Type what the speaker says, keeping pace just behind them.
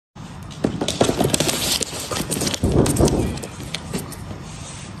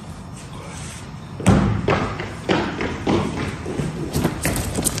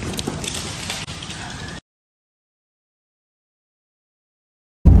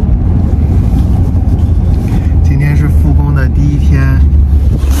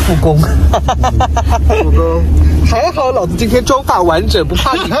工。复工，还好老子今天妆发完整，不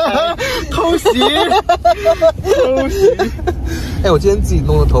怕你偷袭。偷袭。哎，我今天自己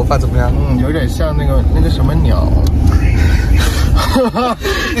弄的头发怎么样？有点像那个什么鸟。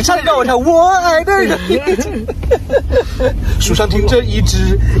你唱让我唱我爱的人。树上停着一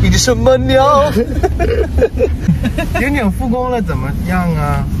只什么鸟？点点复工了怎么样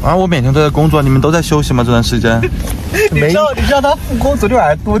啊？啊，我每天都在工作，你们都在休息吗？这段时间？你知道他复工昨天晚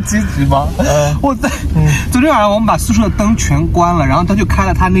上多积极吗？昨天晚上我们把宿舍的灯全关了，然后他就开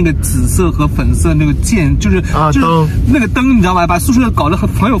了他那个紫色和粉色那个键，就是那个灯，你知道吧？把宿舍搞得很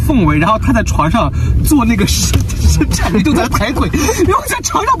有氛围。然后他在床上做那个伸展，就在抬腿，然后在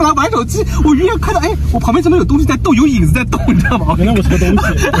床上本来玩手机，我远远看到，哎，我旁边怎么有东西在动，有影子在动，你知道吗？原来我是个东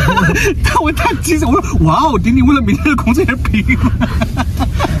西。我太激动，我说哇哦，丁丁为了明天的工作而拼了。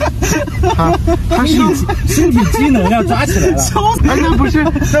他身体机能要抓起来了。哎，那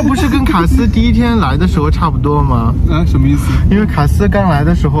不是跟卡斯第一天来的时候差不多吗？什么意思？因为卡斯刚来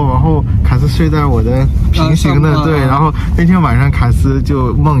的时候，然后卡斯睡在我的平行的，对，然后那天晚上卡斯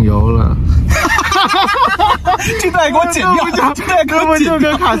就梦游了。这段给我剪掉，这段给我剪掉。就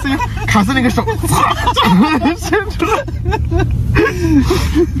跟卡斯那个手伸出来，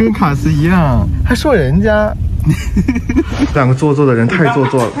跟卡斯一样，还说人家。两个做作的人太做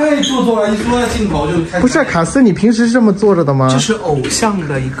作了，太做作了！一说到镜头就开始。不是卡斯，你平时是这么坐着的吗？这是偶像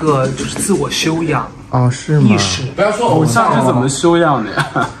的一个就是自我修养哦，是吗？意识。不要说偶像是怎么修养的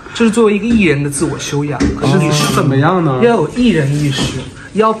呀？这是作为一个艺人的自我修养。可是你是怎么样呢？要有艺人意识，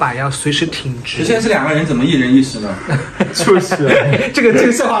腰板要随时挺直。现在是两个人，怎么艺人意识呢？就是这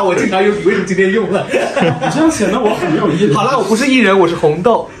个笑话我经常用，为什么今天用了？你这样显得我很没有艺人。好了，我不是艺人，我是红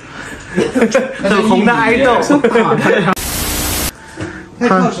豆。很红的爱豆。他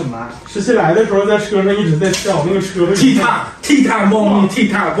跳什么？实习来的时候在车上一直在跳那个车的踢踏蹦，踢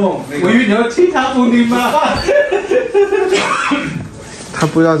踏蹦。我以为你要踢踏蹦的吗？他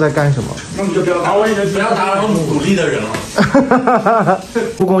不知道在干什么。那你就不要打扰努力的人了。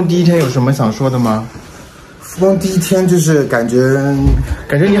复工第一天有什么想说的吗？复工第一天就是感觉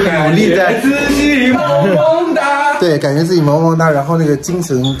你很努力在自己萌萌哒。对，感觉自己萌萌哒，然后那个精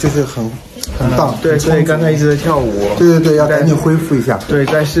神就是很棒。对，所以刚才一直在跳舞。对，要赶紧恢复一下。对，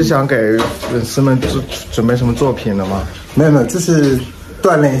但是想给粉丝们准备什么作品了吗？没有，就是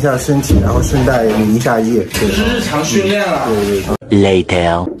锻炼一下身体，然后顺带理一下业。就是日常训练了。对。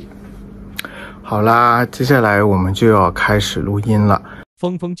Later。好啦，接下来我们就要开始录音了。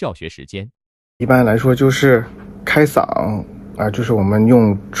峰教学时间。一般来说就是开嗓啊，就是我们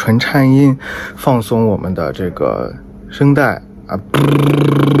用纯颤音放松我们的这个声带啊，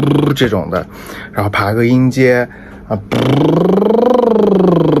这种的，然后爬个音阶啊，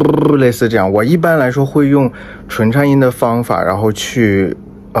类似这样。我一般来说会用纯颤音的方法，然后去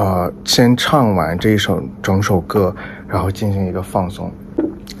先唱完这整首歌，然后进行一个放松。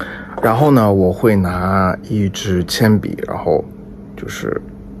然后呢，我会拿一支铅笔，然后就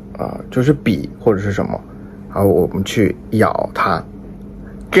是笔或者是什么，然后我们去咬它，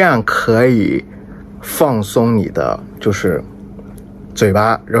这样可以放松你的就是嘴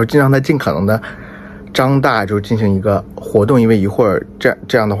巴，然后让它尽可能的张大，就进行一个活动，因为一会儿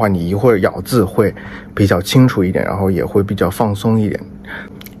这样的话，你一会儿咬字会比较清楚一点，然后也会比较放松一点。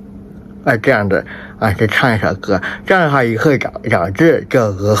哎，这样的，哎，可以看一下歌，这样的话也会咬字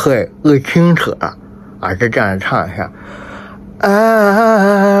这个会更清楚的，啊，就这样唱一下。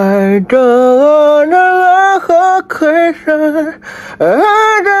爱着我的蓝和亏损，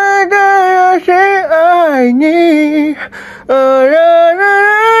爱着谁爱你？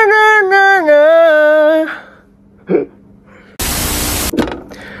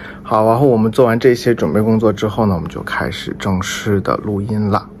好，然后我们做完这些准备工作之后呢，我们就开始正式的录音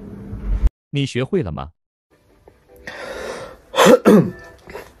了。你学会了吗？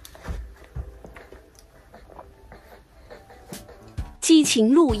激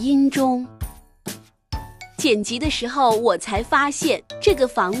情录音中，剪辑的时候我才发现，这个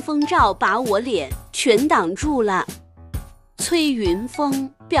防风罩把我脸全挡住了。崔云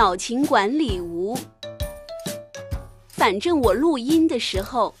峰表情管理无，反正我录音的时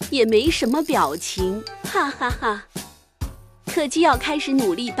候也没什么表情，哈哈哈。柯基要开始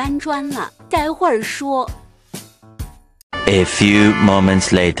努力搬砖了，待会儿说。A few moments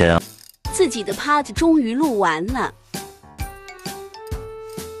later， 自己的 part 终于录完了，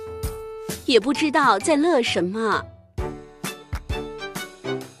也不知道在乐什么。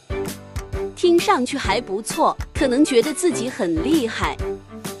听上去还不错，可能觉得自己很厉害。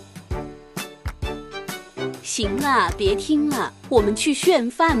行了，别听了，我们去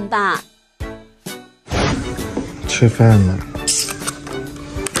炫饭吧。吃饭了。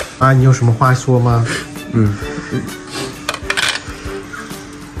啊，你有什么话说吗？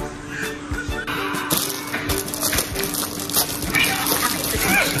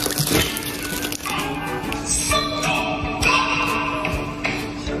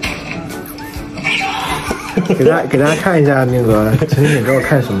给大家看一下那个陈景给我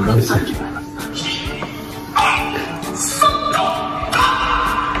看什么东西。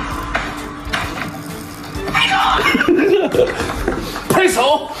拍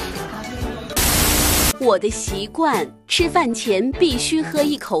手。我的习惯，吃饭前必须喝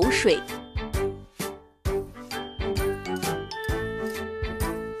一口水。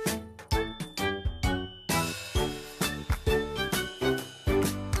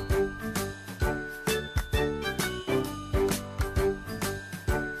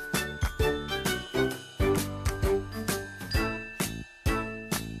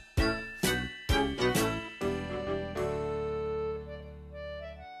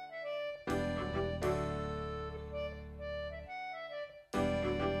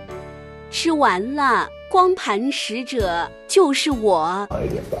吃完了，光盘使者就是我。好一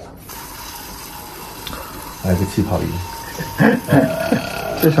点吧。来个气泡音。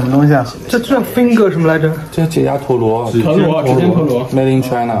这什么东西啊？这叫 finger 什么来着？这解压陀螺，陀螺，指尖陀螺 ，Made in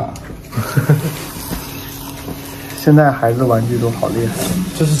China。现在孩子玩具都好厉害。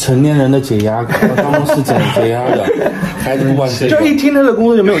这是成年人的解压，办公室解压的，孩子不管这就一听他的工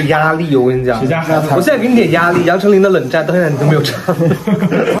作就没有压力，我跟你讲。我现在给你点压力，杨丞琳的冷战到现在你都没有唱。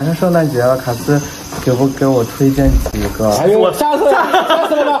马上圣诞节了，卡斯给我推荐几个？还有我下次什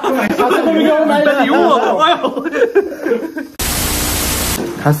么了？下次后面给我买个礼物。哎呦！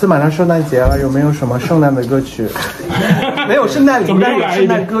卡斯马上圣诞节了，有没有什么圣诞的歌曲？没有圣诞礼物，但有圣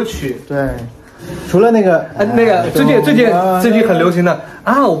诞歌曲。对。除了那个，最近很流行的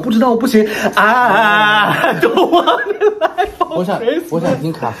啊，我不知道，我不行啊，都忘了来。我想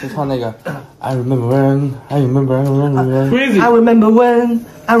听卡斯唱那个 I remember when I remember when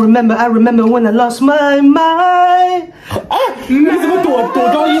I lost my mind。哎，你怎么躲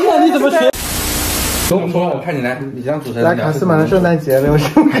高音呢？你怎么学？跟我说，我看你来，你当主持人。来，卡斯马上圣诞节了，有什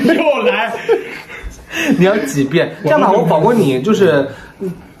么歌？又来。你要几遍？这样吧，我访问你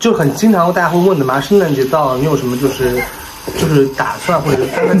就很经常大家会问的嘛，圣诞节到了，你有什么就是打算或者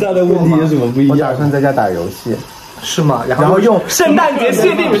现在的问题有什么不一样？我打算在家打游戏，是吗？然后用圣诞节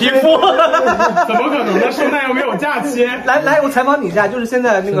限定皮肤，怎么可能呢？圣诞又没有假期。来，我采访你一下，就是现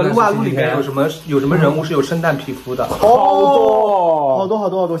在那个撸啊撸里面有什么人物是有圣诞皮肤的？好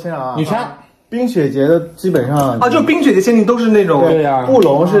多，先啊！女枪。冰雪节的基本上啊，就冰雪节限定都是那种。对呀。布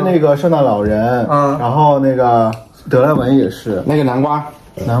隆是那个圣诞老人，然后那个德莱文也是。那个南瓜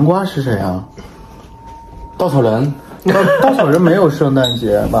是谁啊？稻草人。稻草人没有圣诞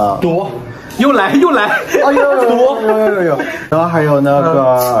节吧？多，又来，哎呦，然后还有那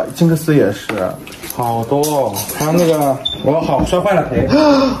个金克斯也是，好多哦。还有那个我好摔坏了赔。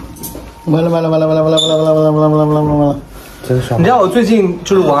完了！真爽！你知道我最近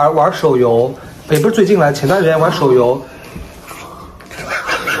就是玩手游，也不是最近了，前段时间玩手游。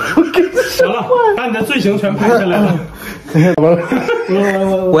行了，把你的罪行全拍下来了。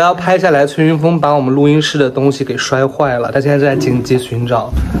我要拍下来，崔云峰把我们录音室的东西给摔坏了，他现在正在紧急寻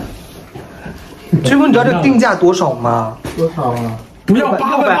找。崔云峰，你知道这定价多少吗？多少啊？不要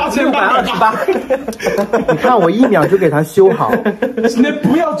82828。你看我1秒就给他修好。那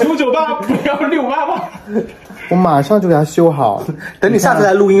不要998，不要688。我马上就给他修好。等你下次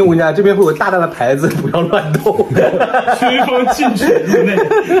来录音，我跟你讲，这边会有大大的牌子，不要乱动。吹风禁止入内。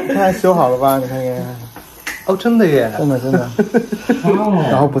看修好了吧？你看。哦，真的耶！真的。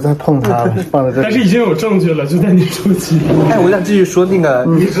然后不再碰它了，放在这里。但是已经有证据了，就在你手机。哎，我想继续说那个，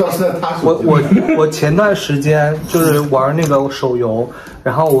你说是他。我前段时间就是玩那个手游，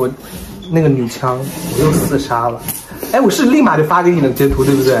然后我那个女枪我又4杀了。哎，我是立马就发给你的截图，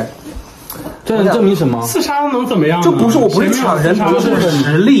对不对？这能证明什么？4杀能怎么样？就不是我不是抢人头，是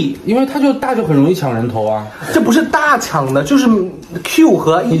实力，因为他就大就很容易抢人头啊。这不是大抢的，就是 Q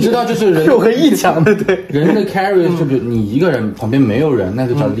和 E， 你知道就是人 Q 和 E 抢的，对。人的 carry 就比如你一个人旁边没有人，那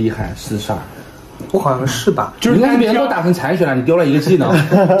就叫厉害4杀。我好像是吧？就是那别人都打成残血了，你丢了一个技能，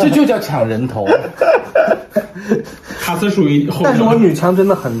这就叫抢人头。卡斯属于后，但是我女枪真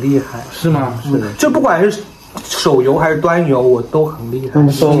的很厉害，是吗？是的，就不管是手游还是端游，我都很厉害。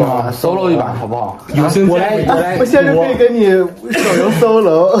solo 一把好不好？我来，我现在可以给你手游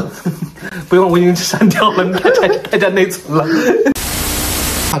solo。不用，我已经删掉了，太占内存了。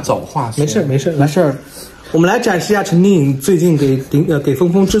话走话说，没事。我们来展示一下陈婷最近给峰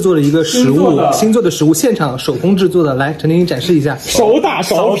峰制作的一个食物，新做的食物，现场手工制作的。来，陈婷展示一下，手打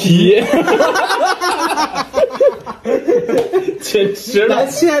苕皮。简直了！来，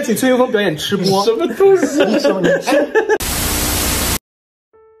现在请崔秋峰表演吃播。什么东西？你什么？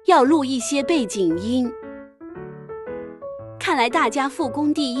要录一些背景音。看来大家复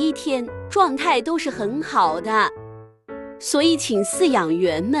工第1天状态都是很好的，所以请饲养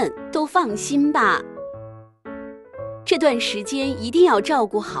员们都放心吧。这段时间一定要照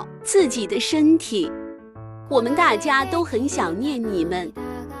顾好自己的身体，我们大家都很想念你们，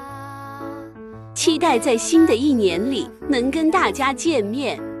期待在新的1年里能跟大家见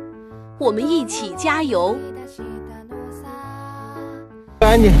面，我们一起加油。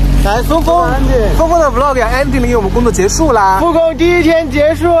安静，来，峰峰的 vlog 要 ending 了，因为我们工作结束啦。复工第1天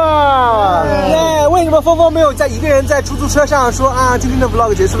结束。耶！为什么峰峰没有一个人在出租车上说啊，今天的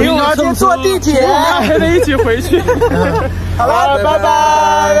vlog 结束了？因为我要先坐地铁，还得一起回去。好了，拜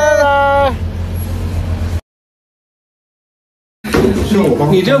拜，拜拜。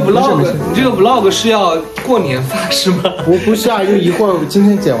你这个 vlog 是要过年发是吗？不是啊，就一会儿今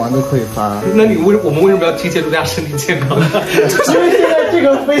天剪完就可以发。那我们为什么要提前祝大家身体健康呢？因为现在这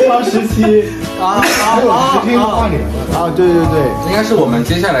个非常时期啊，10天跨年了啊！对，应该是我们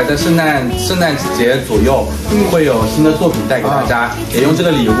接下来在圣诞节左右会有新的作品带给大家，也用这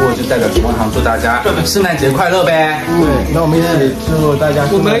个礼物就代表主播堂祝大家圣诞节快乐呗。对，那我们一起祝大家，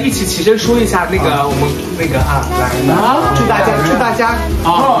我们一起起身说一下那个我们那个啊，来祝大家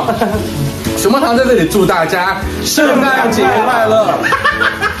啊！熊猫堂在这里祝大家圣诞节快乐。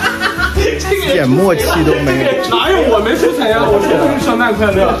一点默契都没有。哪有我没出彩呀？我说的是圣诞快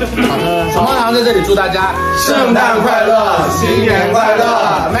乐。熊猫堂在这里祝大家圣诞快乐，新年快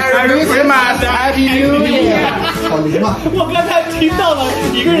乐 ，Merry Christmas，Happy New Year。好灵嘛！我刚才听到了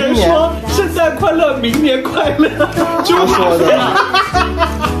一个人说圣诞快乐，明年快乐，就说的。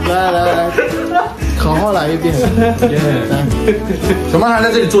来，好好来一遍。熊猫堂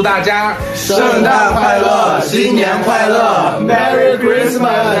在这里祝大家圣诞快乐，新年快乐 ，Merry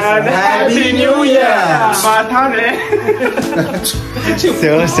Christmas，Happy New Year。把他人。行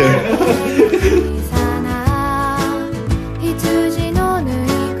了。